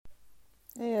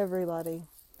everybody.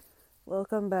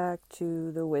 Welcome back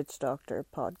to the Witch Doctor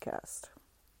podcast.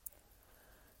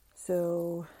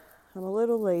 So, I'm a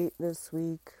little late this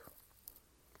week.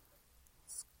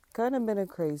 It's kind of been a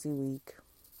crazy week.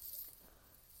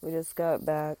 We just got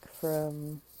back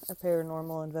from a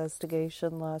paranormal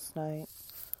investigation last night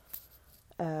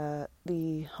at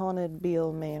the Haunted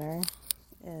Beale Manor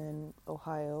in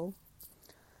Ohio.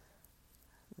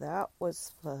 That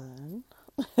was fun.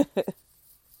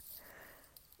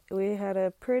 We had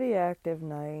a pretty active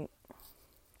night.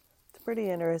 Pretty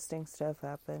interesting stuff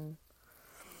happened.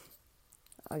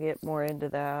 I'll get more into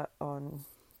that on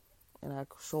an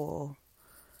actual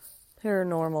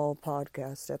paranormal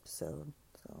podcast episode.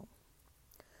 So,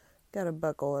 gotta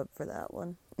buckle up for that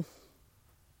one.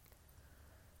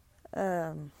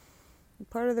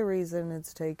 Part of the reason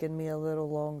it's taken me a little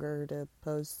longer to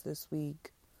post this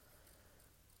week,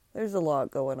 there's a lot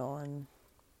going on.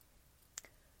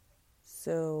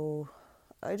 So,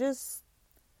 I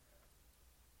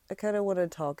kind of want to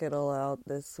talk it all out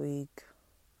this week.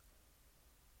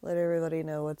 Let everybody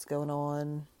know what's going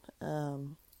on.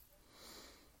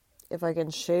 If I can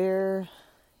share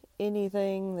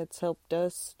anything that's helped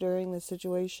us during the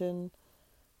situation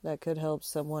that could help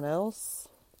someone else,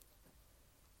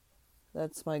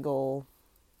 that's my goal.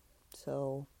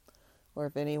 So, or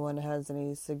if anyone has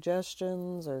any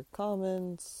suggestions or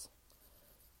comments,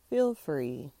 feel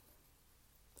free.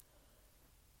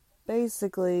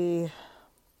 Basically,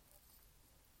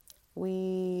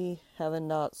 we have a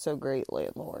not so great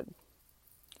landlord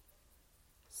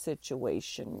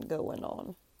situation going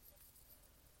on.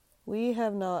 We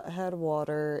have not had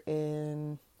water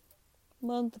in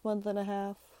month and a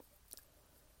half.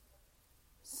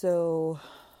 So,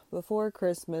 before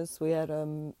Christmas, we had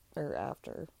or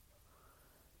after,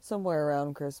 somewhere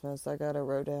around Christmas, I got it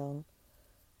wrote down,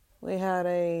 we had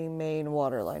a main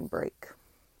water line break.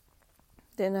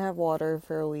 Didn't have water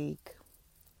for a week.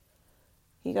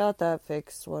 He got that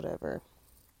fixed, whatever.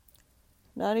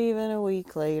 Not even a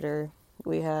week later,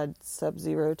 we had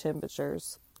sub-zero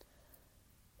temperatures.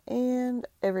 And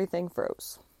everything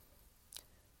froze.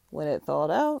 When it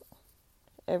thawed out,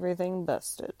 everything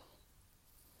busted.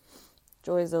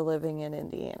 Joys of living in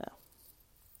Indiana.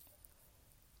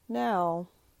 Now,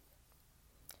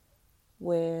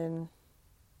 let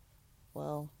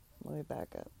me back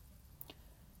up.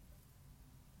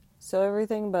 So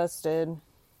everything busted.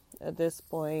 At this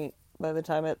point, by the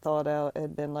time it thawed out, it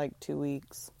had been like 2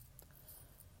 weeks.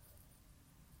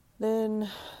 Then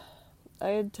I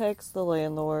had texted the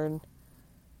landlord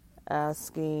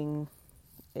asking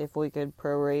if we could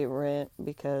prorate rent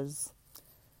because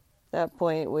at that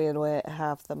point we had went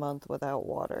half the month without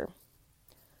water.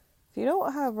 If you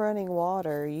don't have running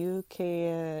water, you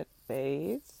can't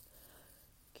bathe,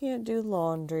 can't do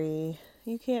laundry,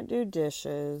 you can't do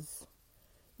dishes,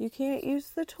 you can't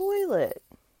use the toilet.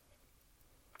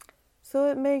 So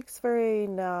it makes for a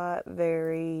not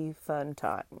very fun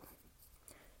time,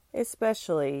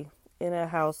 especially in a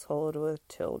household with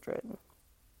children.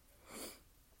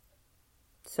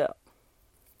 So,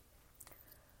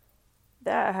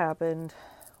 that happened.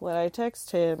 When I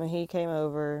texted him, he came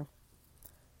over,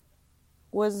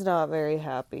 was not very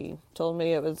happy, told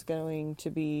me it was going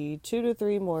to be 2 to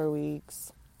 3 more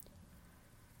weeks,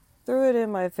 threw it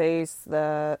in my face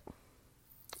that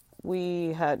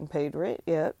we hadn't paid rent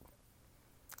yet,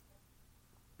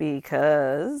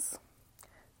 because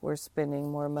we're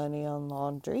spending more money on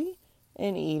laundry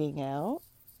and eating out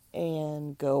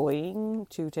and going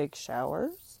to take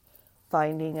showers,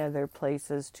 finding other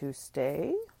places to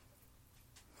stay.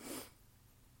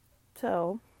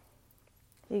 So,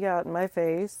 he got in my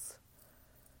face,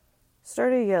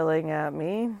 started yelling at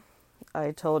me.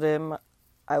 I told him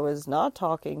I was not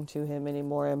talking to him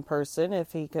anymore in person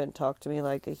if he couldn't talk to me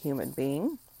like a human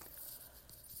being.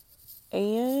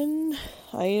 And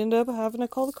I ended up having to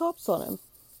call the cops on him.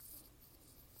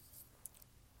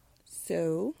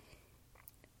 So,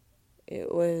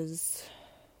 it was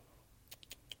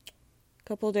a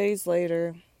couple days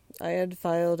later, I had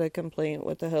filed a complaint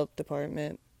with the health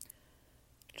department,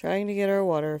 trying to get our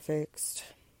water fixed.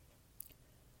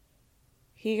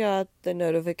 He got the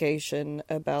notification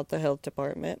about the health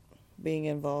department being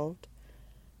involved,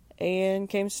 and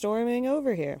came storming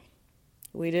over here.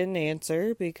 We didn't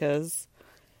answer because,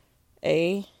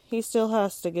 he still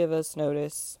has to give us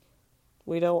notice.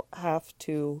 We don't have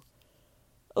to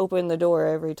open the door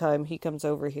every time he comes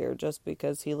over here just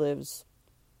because he lives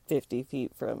 50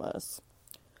 feet from us.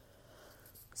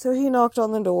 So he knocked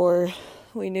on the door.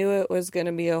 We knew it was going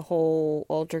to be a whole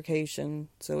altercation,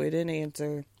 so we didn't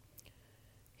answer.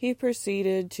 He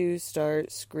proceeded to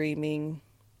start screaming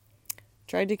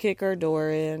tried to kick our door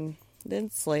in, then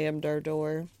slammed our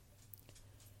door.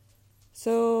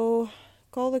 So,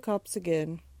 call the cops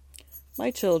again.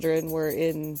 My children were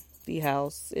in the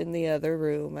house, in the other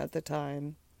room at the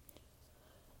time.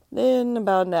 Then,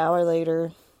 about an hour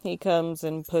later, he comes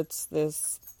and puts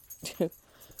this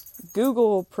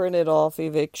Google printed off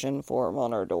eviction form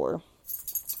on our door.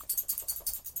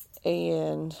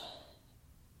 And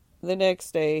the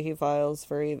next day, he files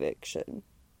for eviction.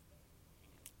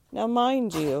 Now,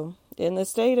 mind you, in the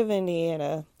state of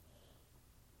Indiana,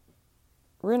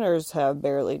 renters have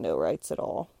barely no rights at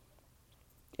all.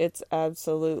 It's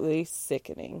absolutely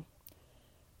sickening.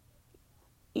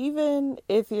 Even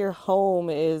if your home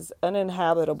is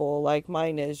uninhabitable like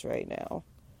mine is right now,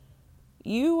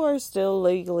 you are still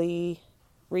legally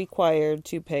required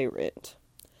to pay rent.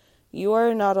 You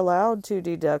are not allowed to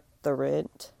deduct the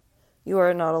rent. You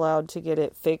are not allowed to get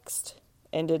it fixed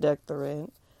and deduct the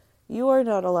rent. You are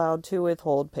not allowed to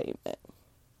withhold payment.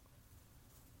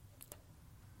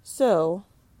 So,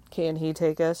 can he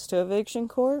take us to eviction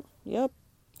court? Yep,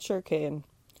 sure can.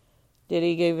 Did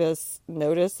he give us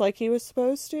notice like he was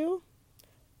supposed to?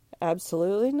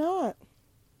 Absolutely not.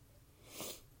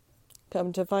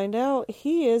 Come to find out,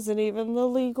 he isn't even the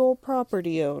legal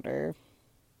property owner.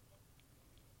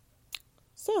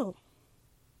 So,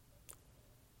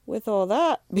 with all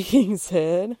that being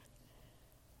said,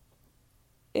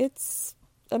 it's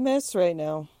a mess right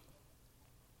now.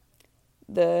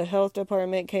 The health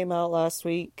department came out last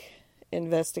week,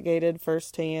 investigated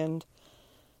firsthand,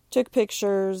 took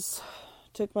pictures,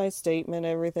 took my statement,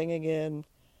 everything again.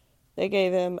 They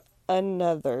gave him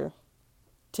another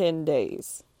 10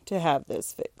 days to have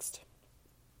this fixed.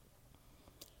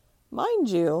 Mind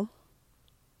you,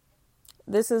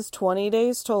 this is 20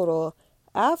 days total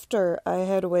after I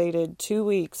had waited 2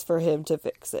 weeks for him to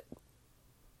fix it.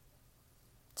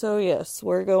 So yes,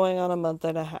 we're going on a month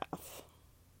and a half.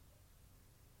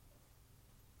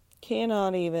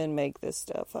 Cannot even make this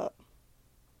stuff up.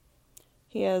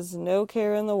 He has no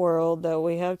care in the world that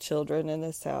we have children in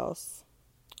this house.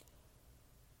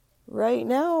 Right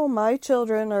now, my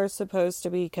children are supposed to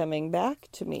be coming back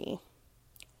to me.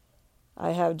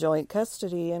 I have joint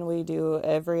custody and we do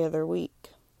every other week.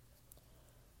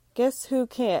 Guess who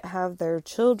can't have their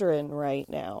children right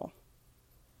now?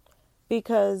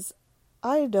 Because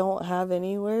I don't have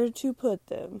anywhere to put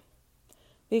them.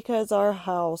 Because our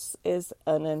house is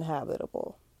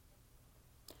uninhabitable.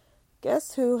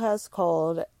 Guess who has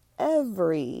called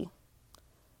every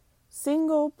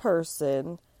single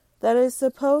person that is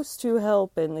supposed to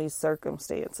help in these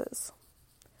circumstances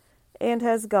and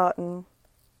has gotten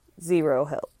zero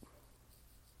help?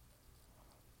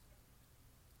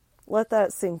 Let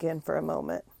that sink in for a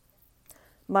moment.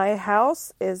 My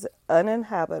house is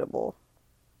uninhabitable,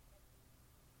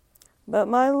 but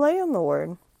my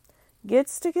landlord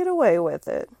gets to get away with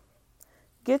it,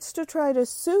 gets to try to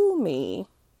sue me,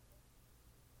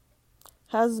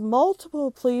 has multiple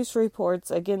police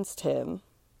reports against him,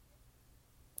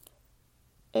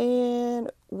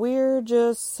 and we're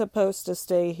just supposed to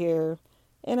stay here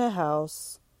in a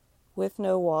house with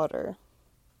no water.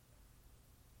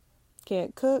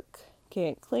 Can't cook,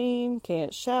 can't clean,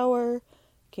 can't shower,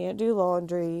 can't do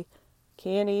laundry,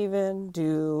 can't even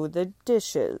do the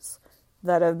dishes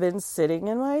that have been sitting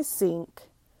in my sink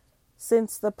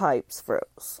since the pipes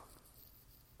froze.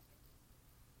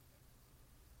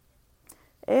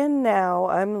 And now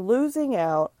I'm losing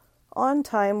out on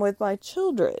time with my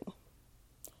children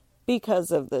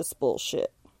because of this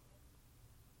bullshit.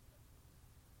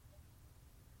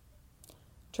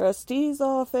 Trustee's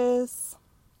office.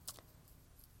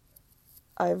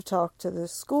 I've talked to the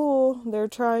school. They're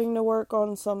trying to work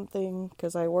on something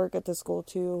because I work at the school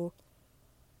too.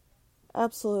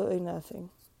 Absolutely nothing.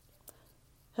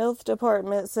 Health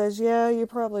department says, yeah, you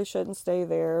probably shouldn't stay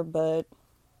there, but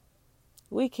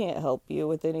we can't help you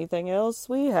with anything else.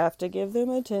 We have to give them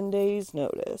a 10 days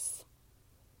notice.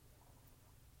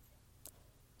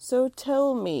 So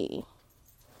tell me,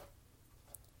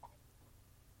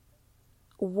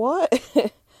 what?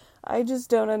 I just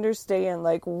don't understand.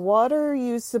 Like, what are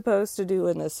you supposed to do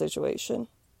in this situation?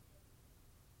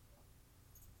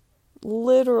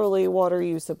 Literally, what are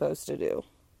you supposed to do?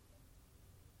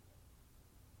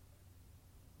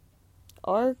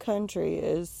 Our country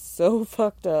is so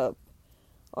fucked up.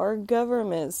 Our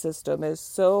government system is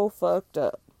so fucked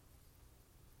up.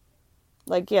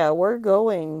 Like, yeah, we're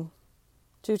going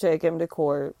to take him to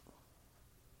court.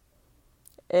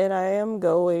 And I am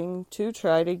going to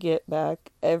try to get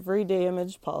back every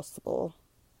damage possible.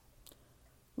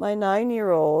 My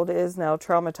 9-year-old is now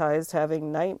traumatized,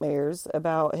 having nightmares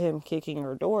about him kicking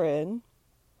her door in.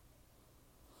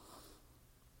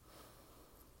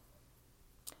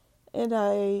 and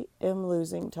I am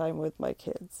losing time with my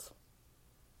kids.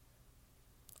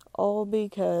 All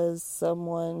because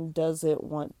someone doesn't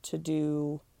want to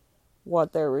do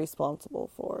what they're responsible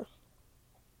for.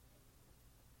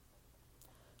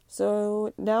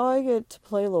 So now I get to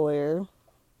play lawyer.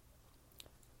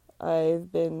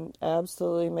 I've been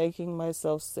absolutely making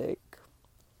myself sick.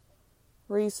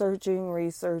 Researching,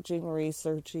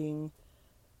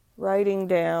 writing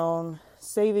down,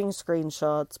 saving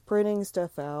screenshots, printing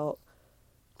stuff out,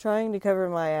 trying to cover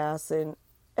my ass in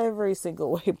every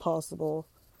single way possible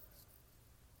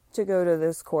to go to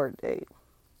this court date,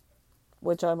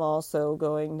 which I'm also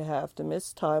going to have to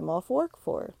miss time off work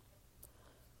for.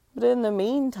 But in the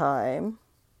meantime,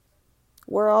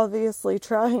 we're obviously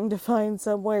trying to find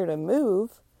somewhere to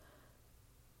move,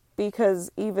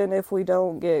 because even if we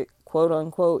don't get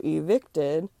quote-unquote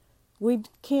evicted, we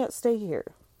can't stay here.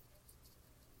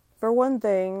 For one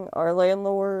thing, our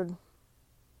landlord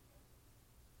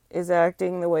is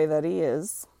acting the way that he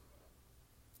is.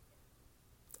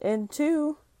 And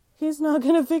two, he's not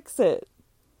going to fix it.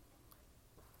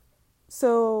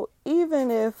 So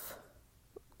even if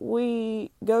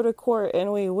we go to court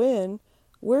and we win,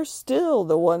 we're still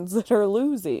the ones that are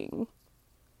losing.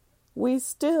 We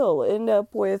still end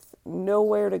up with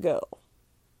nowhere to go.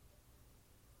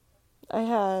 I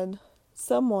had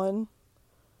someone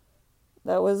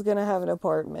that was going to have an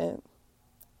apartment.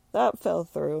 That fell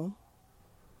through.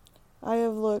 I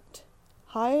have looked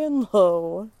high and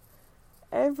low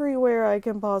everywhere I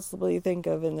can possibly think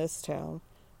of in this town.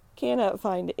 Cannot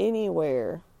find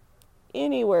anywhere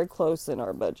close in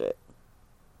our budget.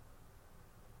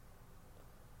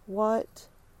 What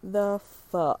the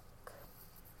fuck?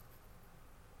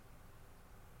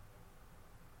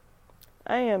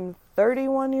 I am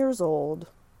 31 years old.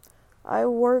 I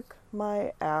work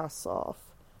my ass off.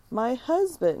 My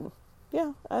husband,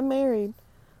 I'm married,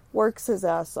 works his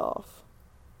ass off.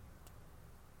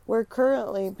 We're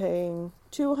currently paying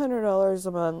 $200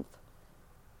 a month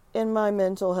in my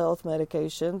mental health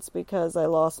medications because I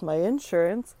lost my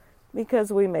insurance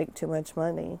because we make too much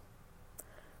money.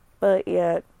 But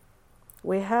yet,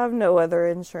 we have no other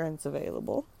insurance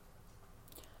available.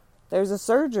 There's a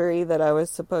surgery that I was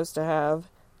supposed to have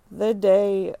the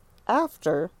day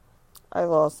after I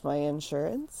lost my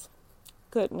insurance.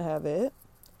 Couldn't have it.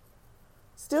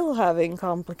 Still having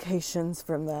complications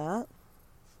from that.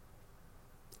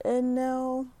 And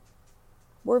now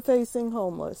we're facing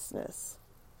homelessness.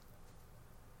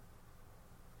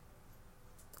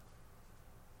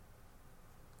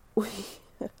 We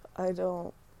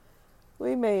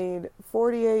made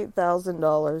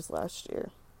 $48,000 last year.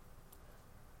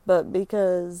 But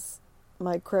because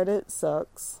my credit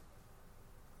sucks,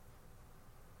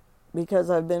 because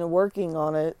I've been working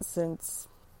on it since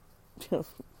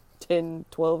 10,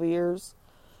 12 years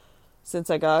since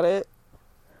I got it,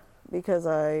 because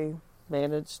I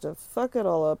managed to fuck it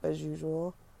all up as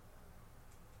usual.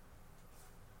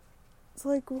 It's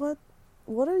like, what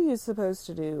are you supposed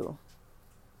to do?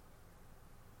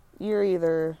 You're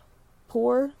either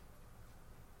poor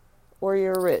or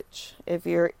you're rich. If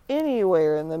you're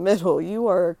anywhere in the middle, you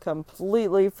are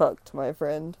completely fucked, my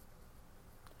friend.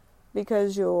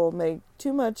 Because you'll make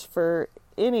too much for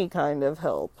any kind of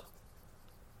help.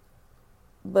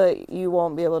 But you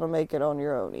won't be able to make it on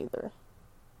your own either.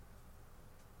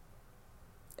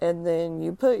 And then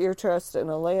you put your trust in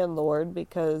a landlord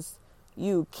because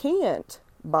you can't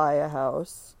buy a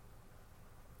house.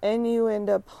 And you end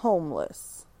up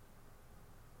homeless.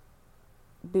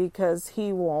 Because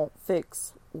he won't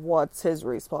fix what's his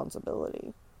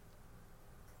responsibility.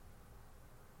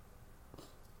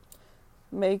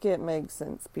 Make it make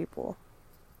sense, people.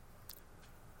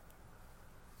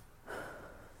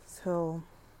 So,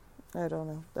 I don't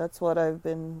know. That's what I've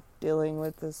been dealing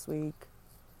with this week.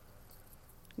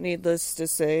 Needless to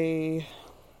say,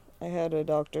 I had a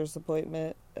doctor's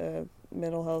appointment, a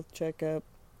mental health checkup,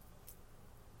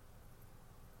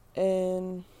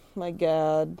 and my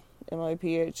GAD and my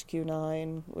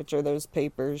PHQ-9, which are those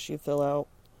papers you fill out.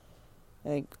 I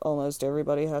think almost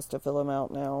everybody has to fill them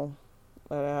out now.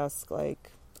 That ask,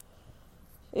 like,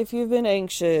 if you've been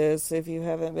anxious, if you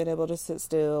haven't been able to sit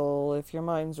still, if your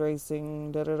mind's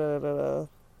racing, da-da-da-da-da.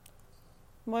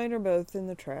 Mine are both in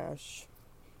the trash.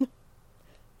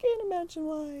 Can't imagine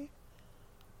why.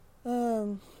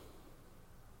 So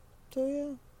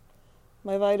yeah.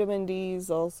 My vitamin D is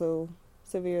also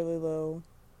severely low.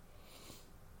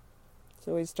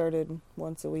 So we started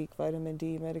once a week vitamin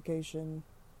D medication.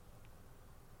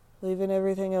 Leaving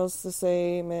everything else the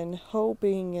same and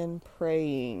hoping and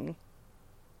praying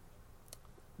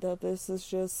that this is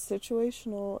just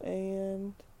situational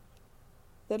and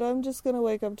that I'm just gonna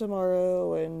wake up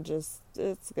tomorrow and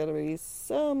it's gonna be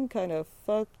some kind of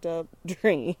fucked up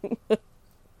dream.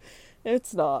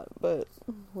 It's not, but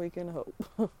we can hope.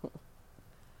 I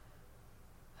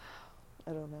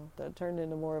don't know. That turned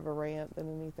into more of a rant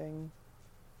than anything.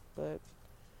 But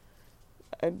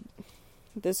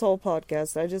this whole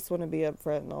podcast, I just want to be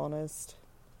upfront and honest.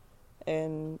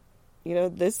 And,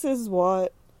 this is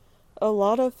what a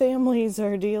lot of families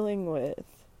are dealing with.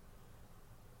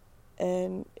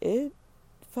 And it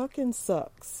fucking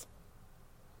sucks.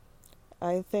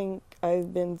 I think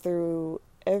I've been through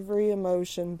every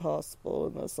emotion possible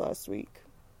in this last week.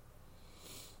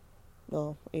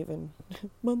 Well, even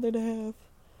month and a half.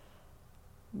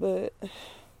 But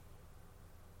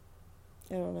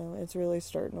I don't know, it's really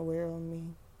starting to wear on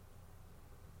me.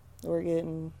 We're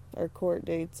getting our court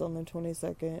dates on the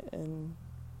 22nd, and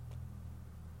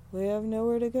we have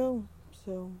nowhere to go.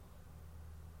 So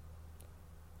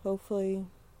hopefully,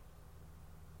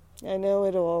 I know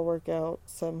it'll all work out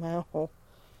somehow.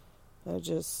 I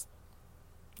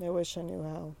wish I knew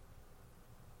how.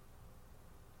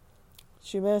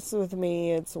 She messes with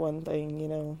me, it's one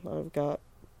thing, I've got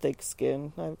thick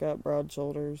skin, I've got broad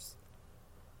shoulders.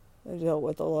 I've dealt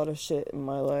with a lot of shit in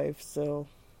my life, so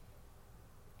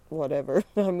whatever.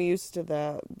 I'm used to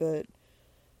that, but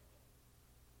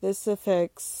this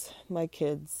affects my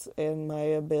kids and my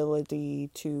ability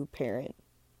to parent.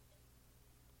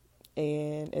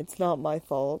 And it's not my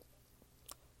fault,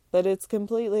 but it's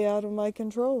completely out of my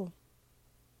control.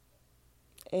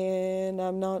 And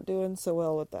I'm not doing so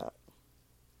well with that.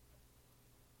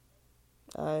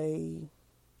 I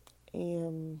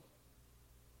am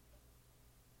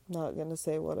not going to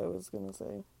say what I was going to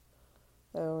say.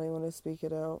 I only want to speak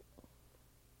it out.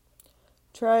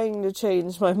 Trying to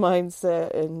change my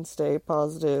mindset and stay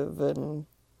positive and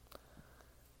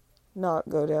not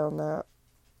go down that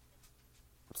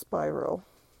spiral.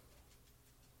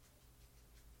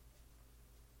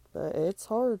 But it's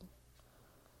hard.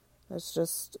 It's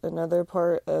just another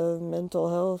part of mental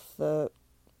health that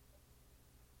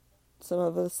some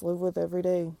of us live with every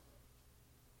day.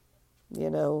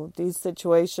 These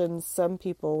situations, some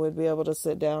people would be able to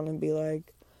sit down and be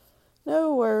like,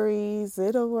 no worries,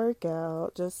 it'll work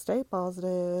out, just stay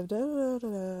positive, da da da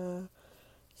da,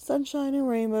 sunshine and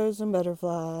rainbows and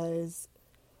butterflies.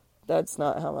 That's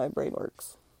not how my brain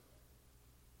works.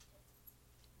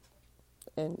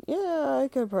 And yeah, I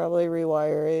could probably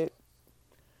rewire it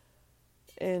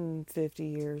in 50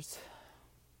 years.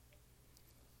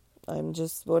 I'm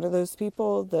just one of those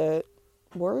people that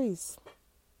worries.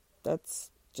 That's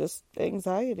just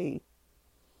anxiety.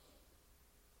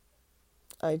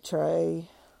 I try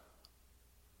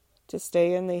to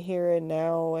stay in the here and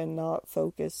now and not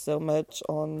focus so much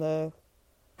on the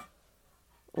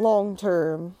long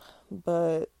term.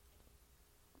 But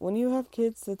when you have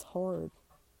kids, it's hard.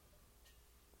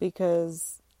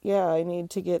 Because, yeah, I need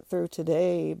to get through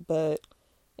today, but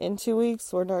in 2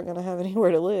 weeks, we're not going to have anywhere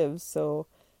to live. So,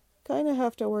 kind of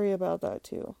have to worry about that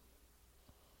too.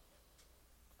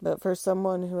 But for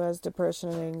someone who has depression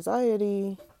and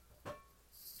anxiety,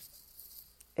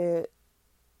 it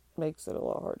makes it a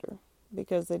lot harder.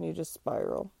 Because then you just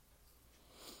spiral.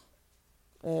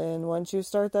 And once you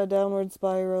start that downward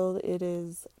spiral, it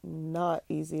is not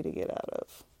easy to get out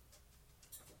of.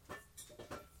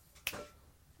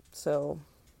 So,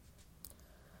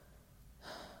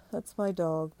 that's my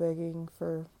dog begging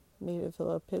for me to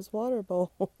fill up his water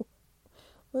bowl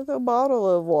with a bottle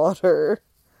of water.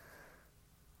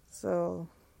 So,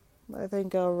 I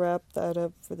think I'll wrap that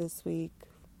up for this week.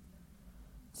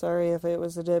 Sorry if it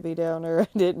was a Debbie Downer. I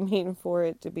didn't mean for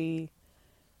it to be.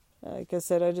 Like I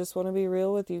said, I just want to be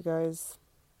real with you guys.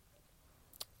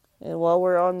 And while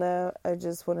we're on that, I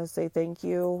just want to say thank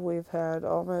you. We've had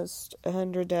almost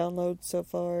 100 downloads so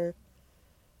far.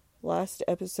 Last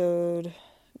episode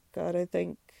got, I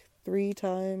think, 3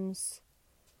 times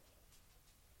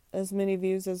as many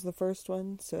views as the first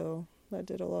one, so I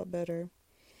did a lot better.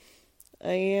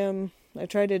 I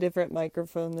tried a different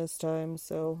microphone this time,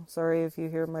 so sorry if you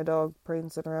hear my dog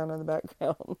prancing around in the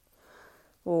background.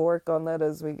 We'll work on that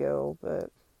as we go,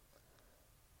 but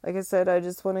like I said, I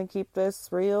just want to keep this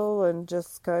real and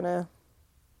just kind of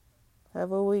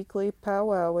have a weekly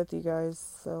powwow with you guys.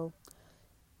 So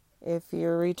if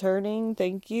you're returning,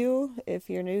 thank you.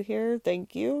 If you're new here,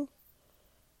 thank you.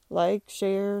 Like,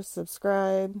 share,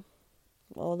 subscribe,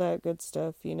 all that good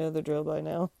stuff. You know the drill by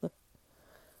now.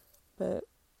 But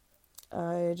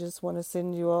I just want to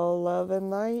send you all love and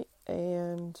light,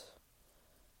 and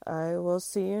I will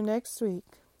see you next week.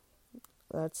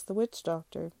 That's the Witch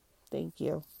Doctor. Thank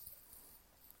you.